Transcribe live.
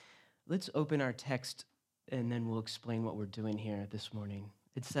Let's open our text and then we'll explain what we're doing here this morning.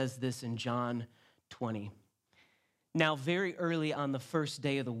 It says this in John 20. Now, very early on the first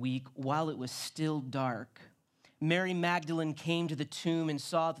day of the week, while it was still dark, Mary Magdalene came to the tomb and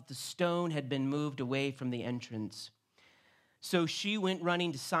saw that the stone had been moved away from the entrance. So she went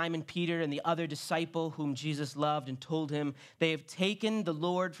running to Simon Peter and the other disciple whom Jesus loved and told him, "They have taken the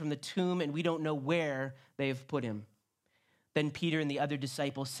Lord from the tomb and we don't know where they have put him." Then Peter and the other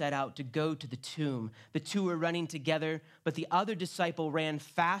disciple set out to go to the tomb. The two were running together, but the other disciple ran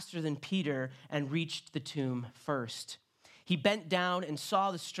faster than Peter and reached the tomb first. He bent down and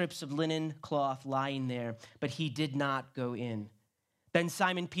saw the strips of linen cloth lying there, but he did not go in. Then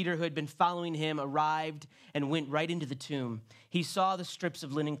Simon Peter, who had been following him, arrived and went right into the tomb. He saw the strips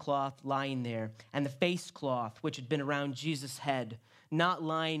of linen cloth lying there, and the face cloth which had been around Jesus' head, not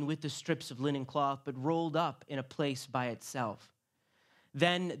lying with the strips of linen cloth, but rolled up in a place by itself.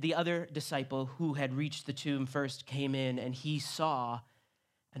 Then the other disciple who had reached the tomb first came in, and he saw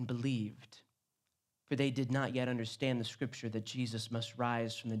and believed. For they did not yet understand the scripture that Jesus must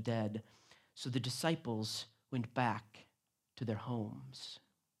rise from the dead. So the disciples went back to their homes.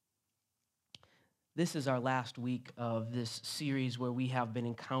 This is our last week of this series where we have been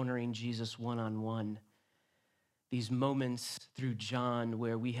encountering Jesus one-on-one. These moments through John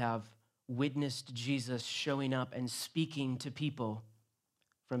where we have witnessed Jesus showing up and speaking to people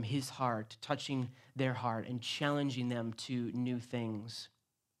from his heart, touching their heart and challenging them to new things.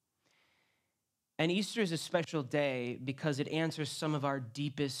 And Easter is a special day because it answers some of our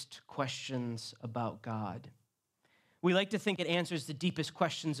deepest questions about God. We like to think it answers the deepest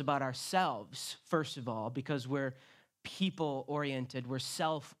questions about ourselves, first of all, because we're people-oriented, we're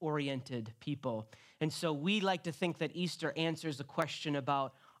self-oriented people. And so we like to think that Easter answers the question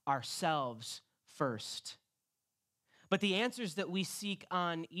about ourselves first. But the answers that we seek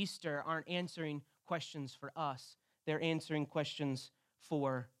on Easter aren't answering questions for us. They're answering questions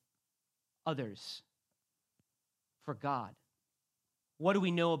for others, for God. What do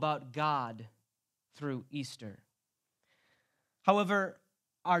we know about God through Easter? However,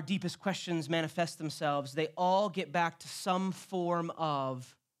 our deepest questions manifest themselves. They all get back to some form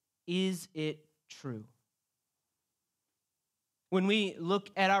of, is it true? When we look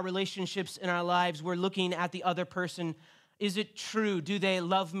at our relationships in our lives, we're looking at the other person. Is it true? Do they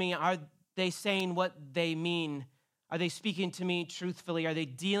love me? Are they saying what they mean? Are they speaking to me truthfully? Are they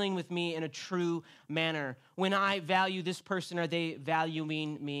dealing with me in a true manner? When I value this person, are they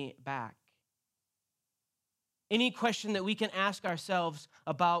valuing me back? Any question that we can ask ourselves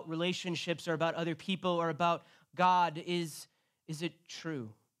about relationships or about other people or about God is it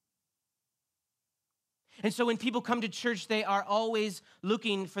true? And so when people come to church, they are always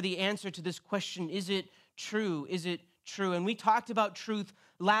looking for the answer to this question, is it true? Is it true? And we talked about truth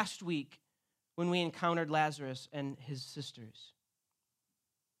last week when we encountered Lazarus and his sisters.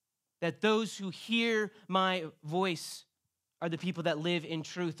 That those who hear my voice are the people that live in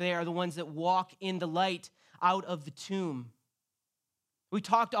truth. They are the ones that walk in the light out of the tomb. We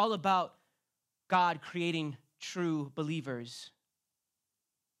talked all about God creating true believers.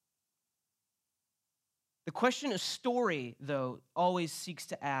 The question a story, though, always seeks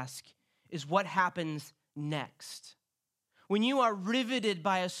to ask is what happens next? When you are riveted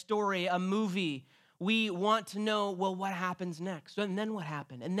by a story, a movie, we want to know, well, what happens next? And then what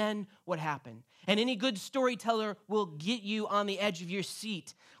happened? And then what happened? And any good storyteller will get you on the edge of your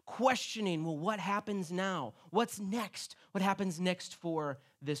seat, questioning, well, what happens now? What's next? What happens next for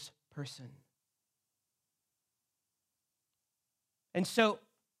this person? And so,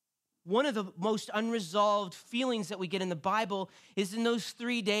 one of the most unresolved feelings that we get in the Bible is in those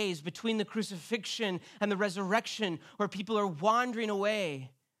 3 days between the crucifixion and the resurrection, where people are wandering away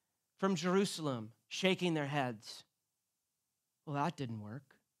from Jerusalem, shaking their heads. Well, that didn't work.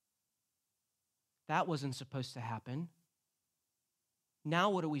 That wasn't supposed to happen. Now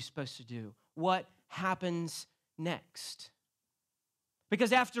what are we supposed to do? What happens next?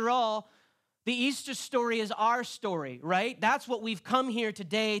 Because after all, the Easter story is our story, right? That's what we've come here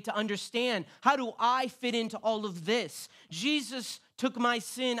today to understand. How do I fit into all of this? Jesus took my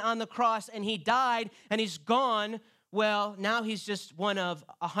sin on the cross and he died and he's gone. Well, now he's just one of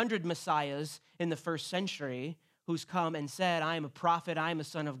 100 messiahs in the first century who's come and said, I am a prophet, I am a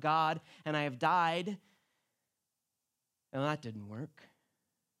son of God, and I have died. And that didn't work.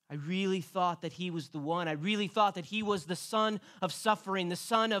 I really thought that he was the one. I really thought that he was the Son of suffering, the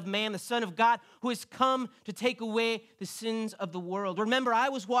Son of man, the Son of God who has come to take away the sins of the world. Remember, I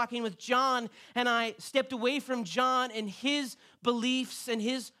was walking with John, and I stepped away from John and his beliefs and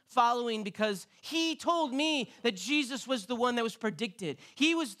his following because he told me that Jesus was the one that was predicted.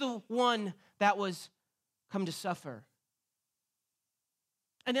 He was the one that was come to suffer.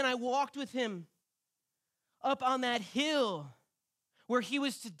 And then I walked with him up on that hill where he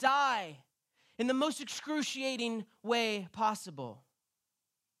was to die in the most excruciating way possible.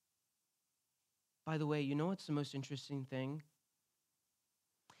 By the way, you know what's the most interesting thing?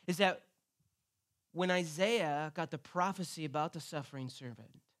 Is that when Isaiah got the prophecy about the suffering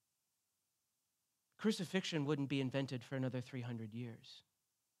servant, crucifixion wouldn't be invented for another 300 years.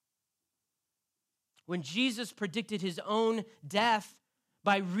 When Jesus predicted his own death,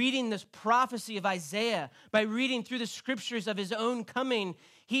 by reading this prophecy of Isaiah, by reading through the scriptures of his own coming,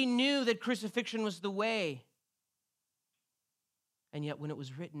 he knew that crucifixion was the way. And yet when it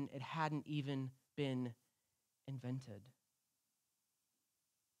was written, it hadn't even been invented.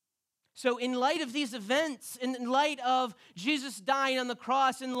 So in light of these events, in light of Jesus dying on the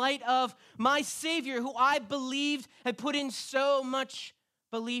cross, in light of my Savior, who I believed and put in so much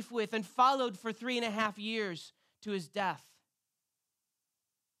belief with and followed for 3.5 years to his death,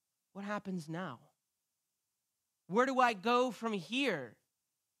 what happens now? Where do I go from here?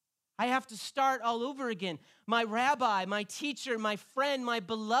 I have to start all over again. My rabbi, my teacher, my friend, my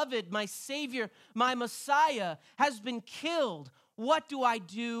beloved, my Savior, my Messiah has been killed. What do I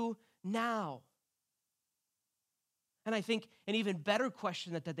do now? And I think an even better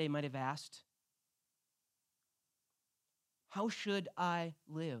question that they might have asked, how should I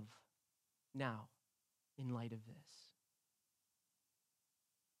live now in light of this?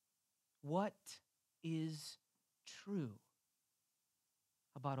 What is true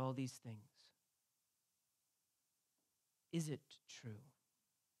about all these things? Is it true?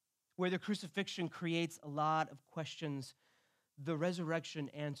 Where the crucifixion creates a lot of questions, the resurrection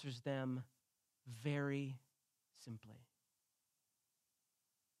answers them very simply.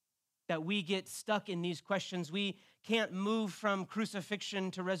 That we get stuck in these questions. We can't move from crucifixion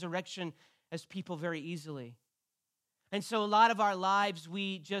to resurrection as people very easily. And so a lot of our lives,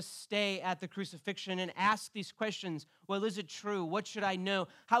 we just stay at the crucifixion and ask these questions. Well, is it true? What should I know?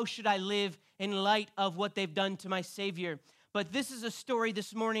 How should I live in light of what they've done to my Savior? But this is a story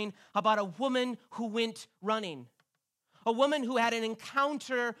this morning about a woman who went running. A woman who had an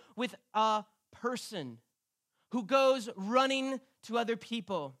encounter with a person who goes running to other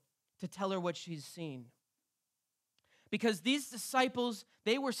people to tell her what she's seen. Because these disciples,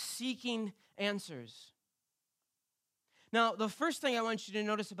 they were seeking answers. Now, the first thing I want you to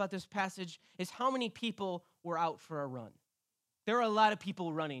notice about this passage is how many people were out for a run. There are a lot of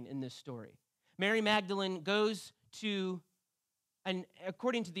people running in this story. Mary Magdalene goes to, and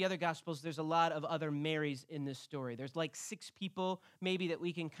according to the other Gospels, there's a lot of other Marys in this story. There's like 6 people maybe that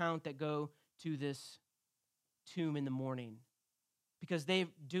we can count that go to this tomb in the morning because they're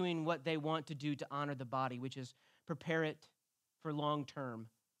doing what they want to do to honor the body, which is prepare it for long term.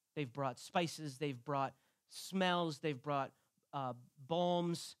 They've brought spices, they've brought smells, they've brought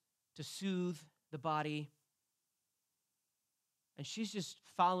balms to soothe the body. And she's just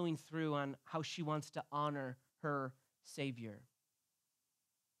following through on how she wants to honor her Savior.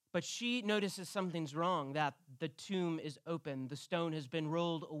 But she notices something's wrong, that the tomb is open, the stone has been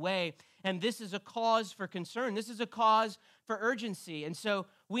rolled away, and this is a cause for concern. This is a cause for urgency. And so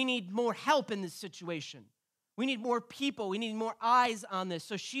we need more help in this situation. We need more people. We need more eyes on this.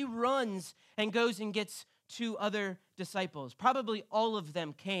 So she runs and goes and gets 2 other disciples. Probably all of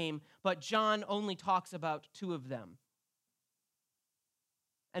them came, but John only talks about 2 of them.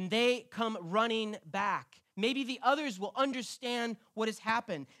 And they come running back. Maybe the others will understand what has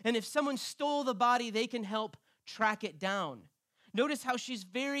happened. And if someone stole the body, they can help track it down. Notice how she's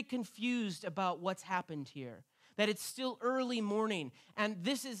very confused about what's happened here, that it's still early morning. And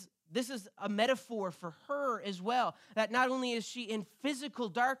this is a metaphor for her as well, that not only is she in physical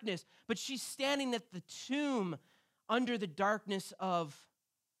darkness, but she's standing at the tomb under the darkness of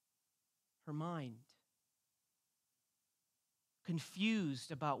her mind,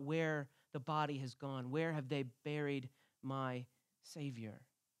 confused about where the body has gone. Where have they buried my Savior?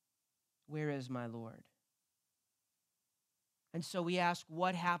 Where is my Lord? And so we ask,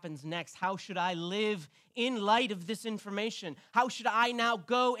 what happens next? How should I live in light of this information? How should I now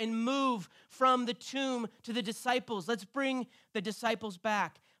go and move from the tomb to the disciples? Let's bring the disciples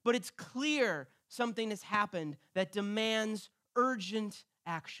back. But it's clear something has happened that demands urgent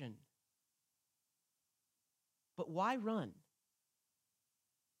action. But why run?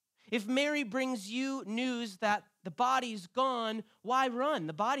 If Mary brings you news that the body's gone, why run?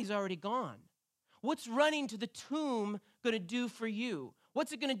 The body's already gone. What's running to the tomb going to do for you?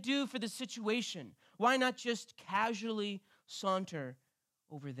 What's it going to do for the situation? Why not just casually saunter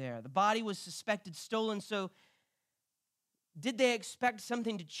over there? The body was suspected stolen, so did they expect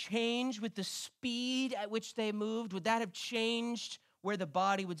something to change with the speed at which they moved? Would that have changed where the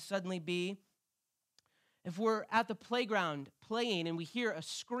body would suddenly be? If we're at the playground playing and we hear a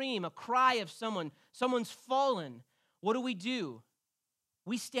scream, a cry of someone's fallen, what do?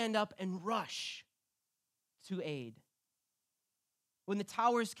 We stand up and rush to aid. When the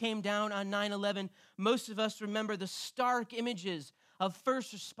towers came down on 9/11, most of us remember the stark images of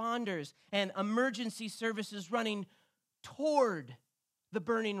first responders and emergency services running toward the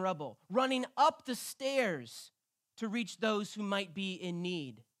burning rubble, running up the stairs to reach those who might be in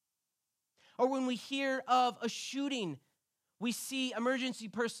need. Or when we hear of a shooting, we see emergency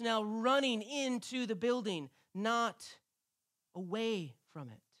personnel running into the building, not away from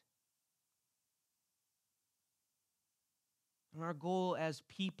it. And our goal as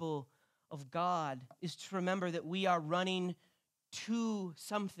people of God is to remember that we are running to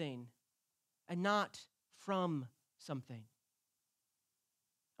something and not from something.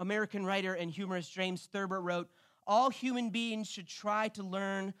 American writer and humorist James Thurber wrote, "All human beings should try to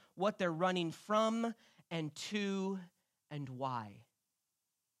learn what they're running from and to and why."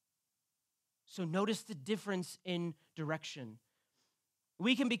 So notice the difference in direction.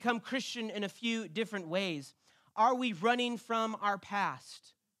 We can become Christian in a few different ways. Are we running from our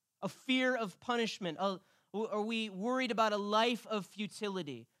past? A fear of punishment? Are we worried about a life of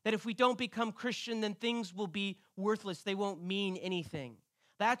futility? That if we don't become Christian, then things will be worthless. They won't mean anything.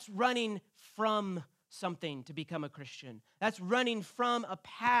 That's running from something to become a Christian. That's running from a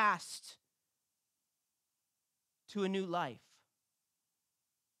past to a new life.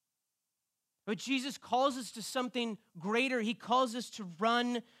 But Jesus calls us to something greater. He calls us to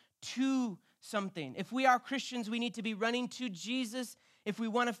run to something. If we are Christians, we need to be running to Jesus if we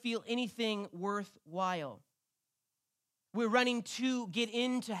want to feel anything worthwhile. We're running to get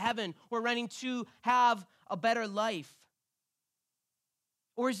into heaven. We're running to have a better life.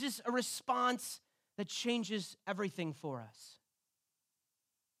 Or is this a response that changes everything for us?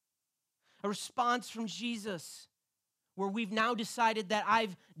 A response from Jesus where we've now decided that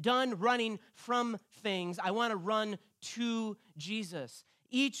I've done running from things. I want to run to Jesus.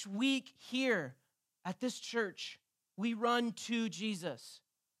 Each week here at this church, we run to Jesus.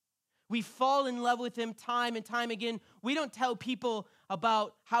 We fall in love with him time and time again. We don't tell people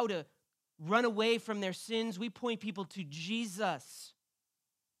about how to run away from their sins. We point people to Jesus.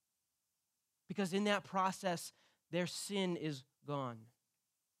 Because in that process, their sin is gone.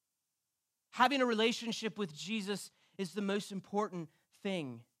 Having a relationship with Jesus is the most important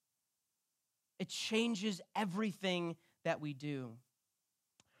thing. It changes everything that we do.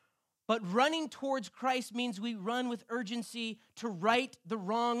 But running towards Christ means we run with urgency to right the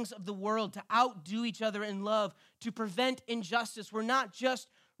wrongs of the world, to outdo each other in love, to prevent injustice. We're not just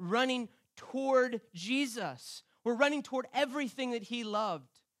running toward Jesus. We're running toward everything that he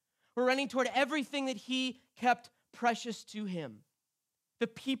loved. We're running toward everything that he kept precious to him. The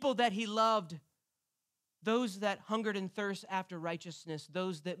people that he loved, those that hungered and thirst after righteousness,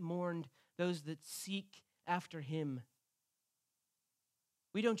 those that mourned, those that seek after him.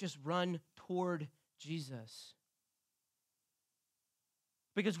 We don't just run toward Jesus.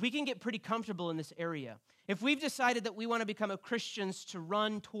 Because we can get pretty comfortable in this area. If we've decided that we want to become Christians to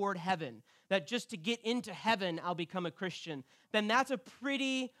run toward heaven, that just to get into heaven, I'll become a Christian, then that's a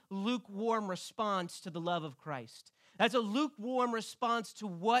pretty lukewarm response to the love of Christ. That's a lukewarm response to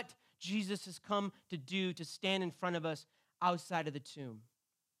what Jesus has come to do, to stand in front of us outside of the tomb.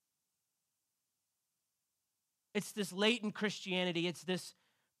 It's this latent Christianity. It's this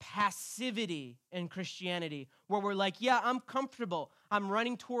passivity in Christianity where we're like, yeah, I'm comfortable. I'm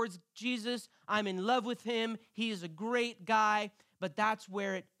running towards Jesus. I'm in love with him. He is a great guy. But that's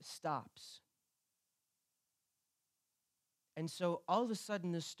where it stops. And so all of a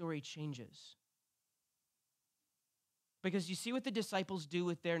sudden, this story changes. Because you see what the disciples do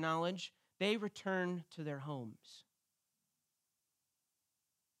with their knowledge? They return to their homes.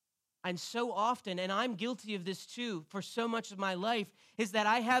 And so often, and I'm guilty of this too, for so much of my life, is that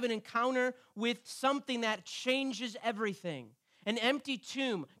I have an encounter with something that changes everything. An empty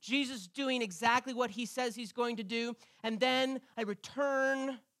tomb, Jesus doing exactly what he says he's going to do, and then I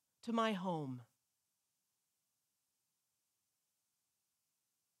return to my home.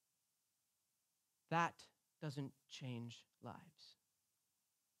 That doesn't change lives.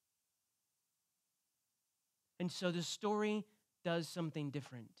 And so the story does something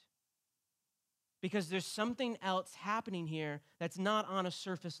different. Because there's something else happening here that's not on a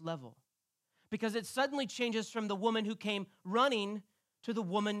surface level. Because it suddenly changes from the woman who came running to the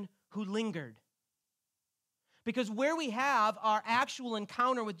woman who lingered. Because where we have our actual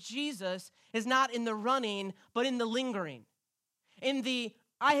encounter with Jesus is not in the running, but in the lingering. In the,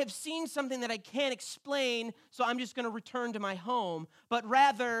 I have seen something that I can't explain, so I'm just going to return to my home. But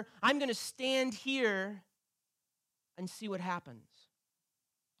rather, I'm going to stand here and see what happens.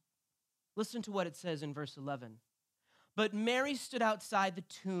 Listen to what it says in verse 11. But Mary stood outside the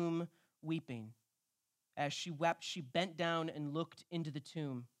tomb weeping. As she wept, she bent down and looked into the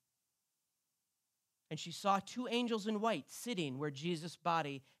tomb. And she saw two angels in white sitting where Jesus'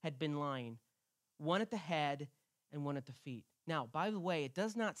 body had been lying, one at the head and one at the feet. Now, by the way, it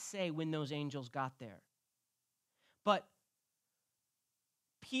does not say when those angels got there. But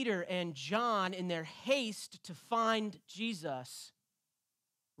Peter and John, in their haste to find Jesus,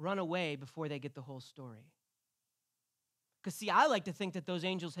 run away before they get the whole story. Because, see, I like to think that those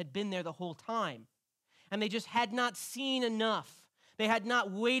angels had been there the whole time, and they just had not seen enough. They had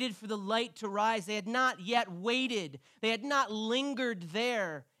not waited for the light to rise. They had not yet waited. They had not lingered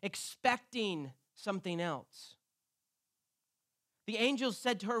there expecting something else. The angel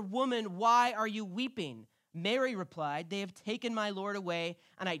said to her, "Woman, why are you weeping?" Mary replied, "They have taken my Lord away,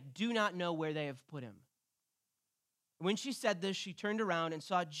 and I do not know where they have put him." When she said this, she turned around and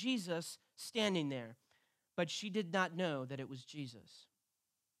saw Jesus standing there, but she did not know that it was Jesus.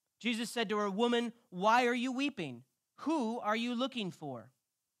 Jesus said to her, "Woman, why are you weeping? Who are you looking for?"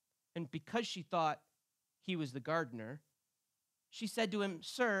 And because she thought he was the gardener, she said to him,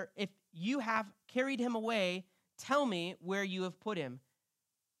 "Sir, if you have carried him away, tell me where you have put him,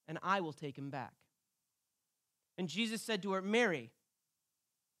 and I will take him back." And Jesus said to her, "Mary."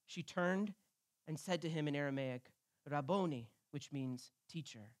 She turned and said to him in Aramaic, "Rabboni," which means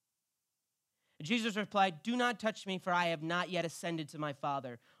teacher. And Jesus replied, "Do not touch me, for I have not yet ascended to my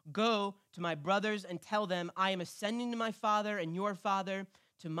Father. Go to my brothers and tell them, I am ascending to my Father and your Father,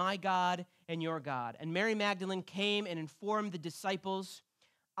 to my God and your God." And Mary Magdalene came and informed the disciples,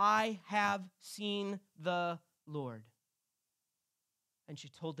 "I have seen the Lord." And she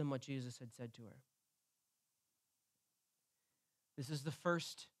told them what Jesus had said to her. This is the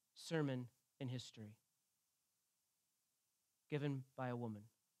first sermon in history given by a woman.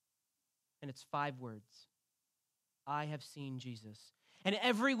 And it's 5 words. I have seen Jesus. And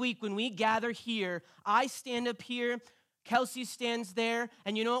every week when we gather here, I stand up here, Kelsey stands there,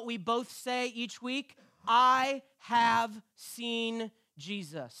 and you know what we both say each week? I have seen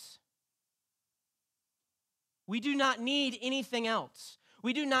Jesus. We do not need anything else.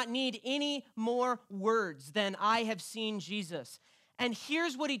 We do not need any more words than I have seen Jesus. And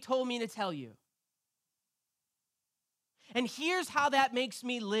here's what he told me to tell you. And here's how that makes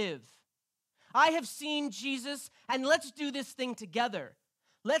me live. I have seen Jesus, and let's do this thing together.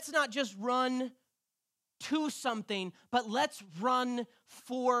 Let's not just run to something, but let's run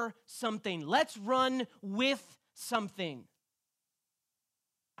for something. Let's run with something.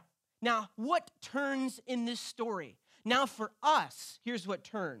 Now, what turns in this story? Now, for us, here's what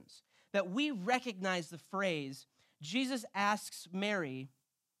turns. That we recognize the phrase, Jesus asks Mary,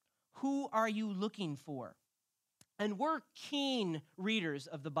 "Who are you looking for?" And we're keen readers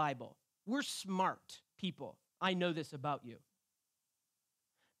of the Bible. We're smart people. I know this about you.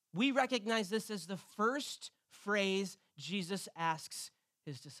 We recognize this as the first phrase Jesus asks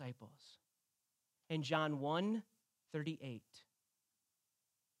his disciples. In John 1:38,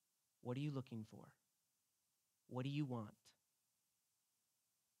 what are you looking for? What do you want?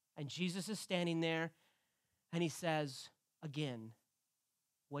 And Jesus is standing there, and he says, again,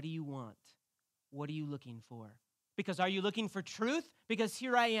 what do you want? What are you looking for? Because are you looking for truth? Because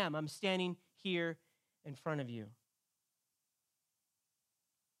here I am. I'm standing here in front of you.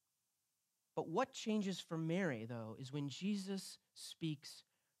 But what changes for Mary, though, is when Jesus speaks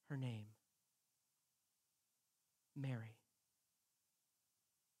her name. Mary.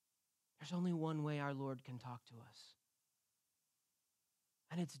 There's only one way our Lord can talk to us,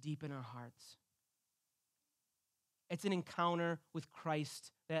 and it's deep in our hearts. It's an encounter with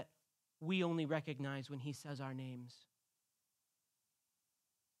Christ that we only recognize when he says our names.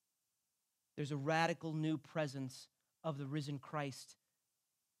 There's a radical new presence of the risen Christ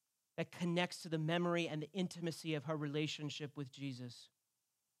that connects to the memory and the intimacy of her relationship with Jesus.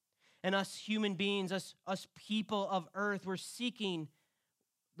 And us human beings, us people of earth, we're seeking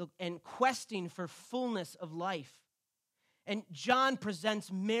and questing for fullness of life. And John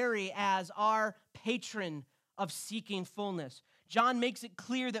presents Mary as our patron of seeking fullness. John makes it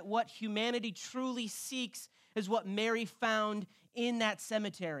clear that what humanity truly seeks is what Mary found in that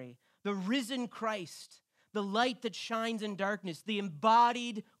cemetery. the risen Christ, the light that shines in darkness, the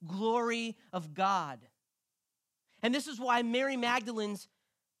embodied glory of God. And this is why Mary Magdalene's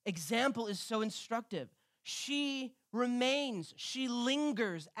example is so instructive. She remains, she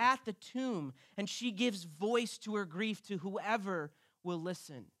lingers at the tomb, and she gives voice to her grief to whoever will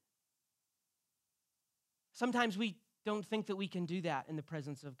listen. Sometimes we don't think that we can do that in the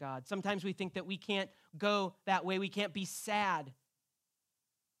presence of God. Sometimes we think that we can't go that way. We can't be sad.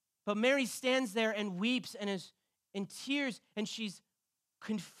 But Mary stands there and weeps and is in tears, and she's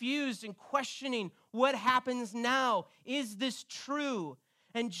confused and questioning what happens now. Is this true?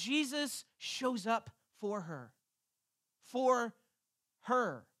 And Jesus shows up for her,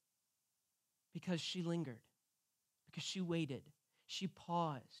 because she lingered, because she waited, she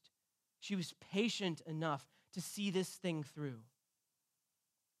paused. She was patient enough to see this thing through.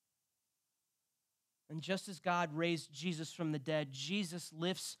 And just as God raised Jesus from the dead, Jesus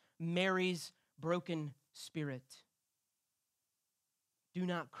lifts Mary's broken spirit. Do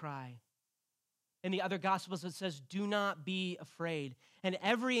not cry. In the other Gospels, it says, do not be afraid. And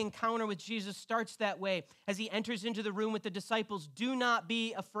every encounter with Jesus starts that way. As he enters into the room with the disciples, do not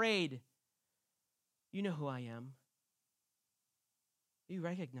be afraid. You know who I am. You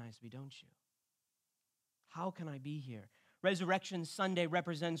recognize me, don't you? How can I be here? Resurrection Sunday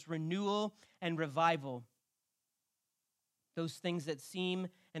represents renewal and revival. Those things that seem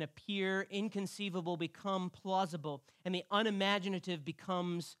and appear inconceivable become plausible, and the unimaginative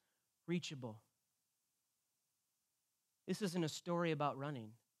becomes reachable. This isn't a story about running.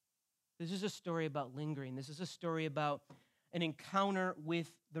 This is a story about lingering. This is a story about an encounter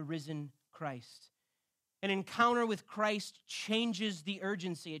with the risen Christ. An encounter with Christ changes the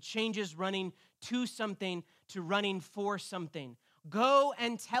urgency. It changes running to something to running for something. Go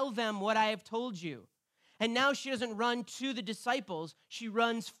and tell them what I have told you. And now she doesn't run to the disciples. She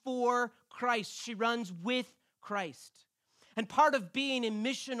runs for Christ. She runs with Christ. And part of being a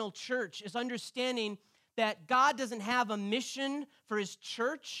missional church is understanding that God doesn't have a mission for his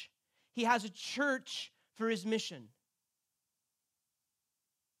church. He has a church for his mission.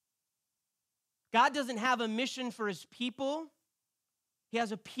 God doesn't have a mission for his people. He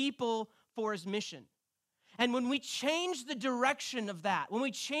has a people for his mission. And when we change the direction of that, when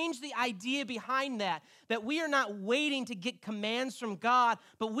we change the idea behind that we are not waiting to get commands from God,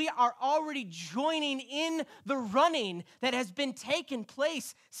 but we are already joining in the running that has been taking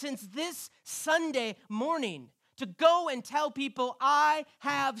place since this Sunday morning to go and tell people, I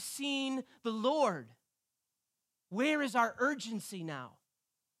have seen the Lord. Where is our urgency now?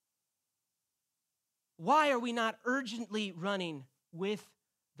 Why are we not urgently running with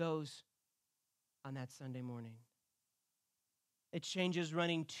those on that Sunday morning? It changes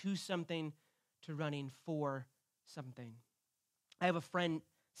running to something to running for something. I have a friend,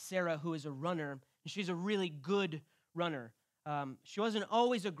 Sarah, who is a runner, and she's a really good runner. She wasn't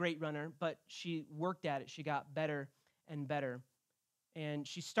always a great runner, but she worked at it. She got better and better. And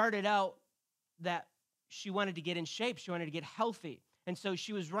she started out that she wanted to get in shape. She wanted to get healthy. And so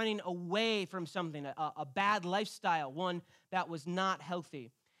she was running away from something, a bad lifestyle, one that was not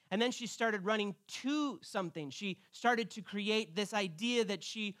healthy. And then she started running to something. She started to create this idea that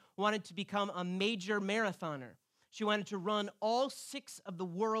she wanted to become a major marathoner. She wanted to run all 6 of the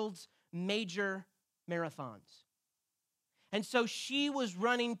world's major marathons. And so she was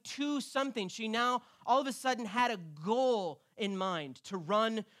running to something. She now all of a sudden had a goal in mind to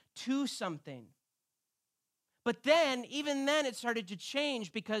run to something. But then, even then, it started to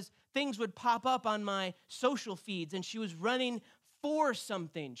change because things would pop up on my social feeds, and she was running for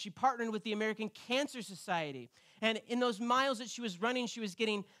something. She partnered with the American Cancer Society. And in those miles that she was running, she was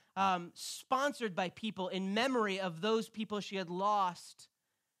getting sponsored by people in memory of those people she had lost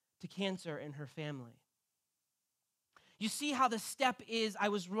to cancer in her family. You see how the step is, I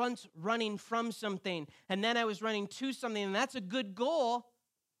was once running from something, and then I was running to something, and that's a good goal.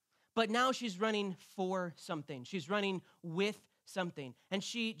 But now she's running for something. She's running with something. And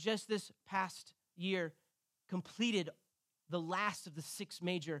she, just this past year, completed the last of the 6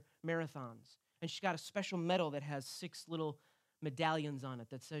 major marathons. And she got a special medal that has 6 little medallions on it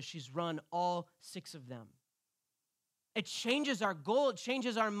that says she's run all 6 of them. It changes our goal. It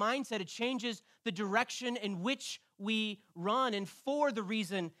changes our mindset. It changes the direction in which we run and for the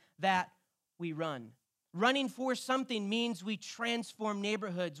reason that we run. Running for something means we transform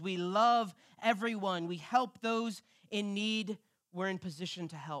neighborhoods. We love everyone. We help those in need. We're in position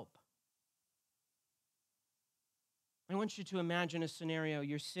to help. I want you to imagine a scenario.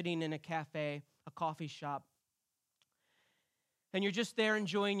 You're sitting in a cafe, a coffee shop, and you're just there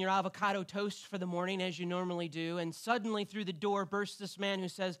enjoying your avocado toast for the morning as you normally do, and suddenly through the door bursts this man who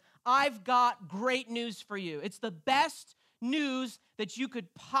says, "I've got great news for you. It's the best news that you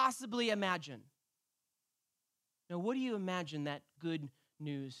could possibly imagine." Now, what do you imagine that good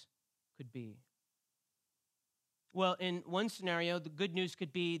news could be? Well, in one scenario, the good news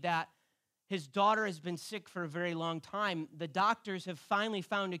could be that his daughter has been sick for a very long time. The doctors have finally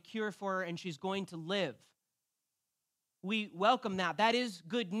found a cure for her, and she's going to live. We welcome that. That is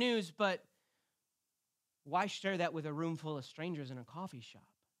good news, but why share that with a room full of strangers in a coffee shop?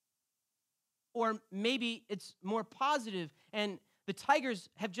 Or maybe it's more positive, and the Tigers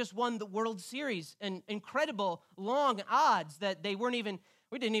have just won the World Series, and incredible long odds that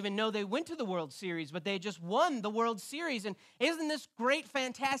we didn't even know they went to the World Series, but they just won the World Series. And isn't this great,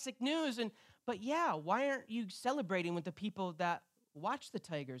 fantastic news? But yeah, why aren't you celebrating with the people that watch the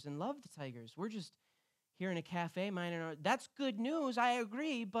Tigers and love the Tigers? We're just here in a cafe, that's good news, I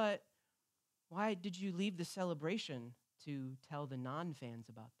agree, but why did you leave the celebration to tell the non-fans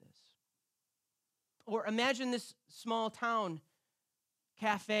about this? Or imagine this small town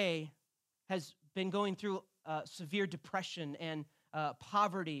cafe has been going through severe depression and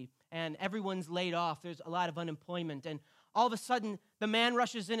poverty, and everyone's laid off. There's a lot of unemployment, and all of a sudden, the man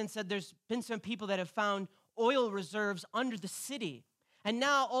rushes in and said there's been some people that have found oil reserves under the city. And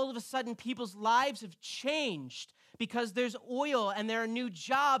now, all of a sudden, people's lives have changed because there's oil, and there are new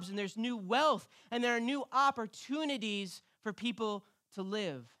jobs, and there's new wealth, and there are new opportunities for people to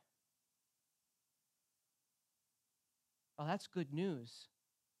live. Well, that's good news.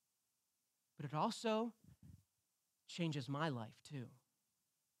 But it also changes my life, too.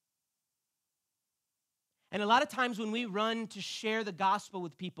 And a lot of times when we run to share the gospel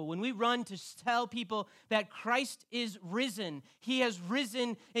with people, when we run to tell people that Christ is risen, he has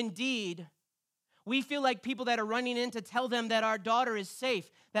risen indeed, we feel like people that are running in to tell them that our daughter is safe,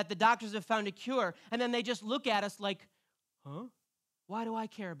 that the doctors have found a cure, and then they just look at us like, huh? Why do I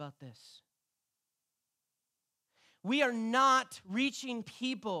care about this? We are not reaching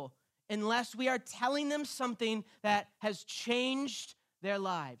people unless we are telling them something that has changed their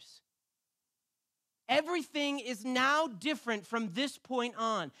lives. Everything is now different from this point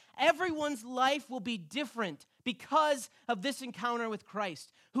on. Everyone's life will be different because of this encounter with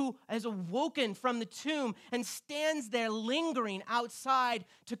Christ, who has awoken from the tomb and stands there lingering outside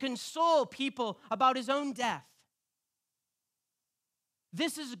to console people about his own death.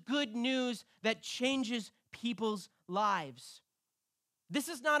 This is good news that changes people's lives. This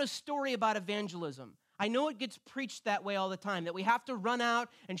is not a story about evangelism. I know it gets preached that way all the time, that we have to run out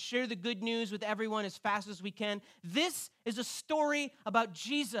and share the good news with everyone as fast as we can. This is a story about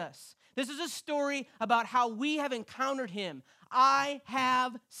Jesus. This is a story about how we have encountered him. I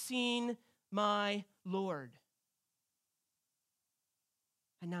have seen my Lord.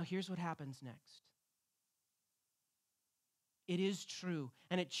 And now here's what happens next. It is true,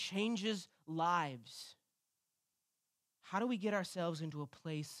 and it changes lives. How do we get ourselves into a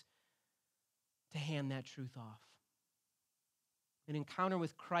place to hand that truth off? An encounter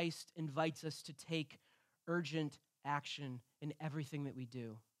with Christ invites us to take urgent action in everything that we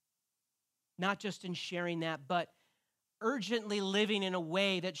do. Not just in sharing that, but urgently living in a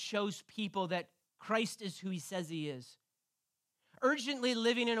way that shows people that Christ is who he says he is. Urgently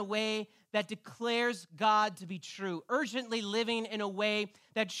living in a way that declares God to be true. Urgently living in a way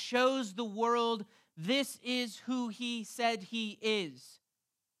that shows the world this is who he said he is.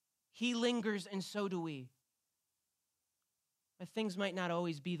 He lingers, and so do we. But things might not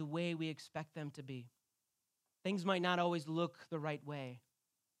always be the way we expect them to be. Things might not always look the right way.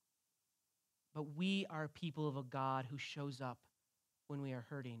 But we are people of a God who shows up when we are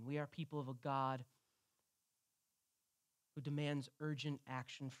hurting. We are people of a God who demands urgent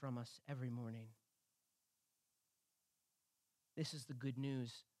action from us every morning. This is the good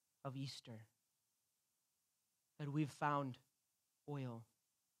news of Easter. That we've found oil.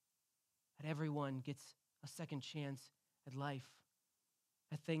 That everyone gets a second chance at life.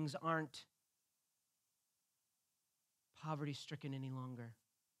 That things aren't poverty-stricken any longer.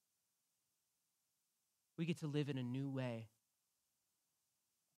 We get to live in a new way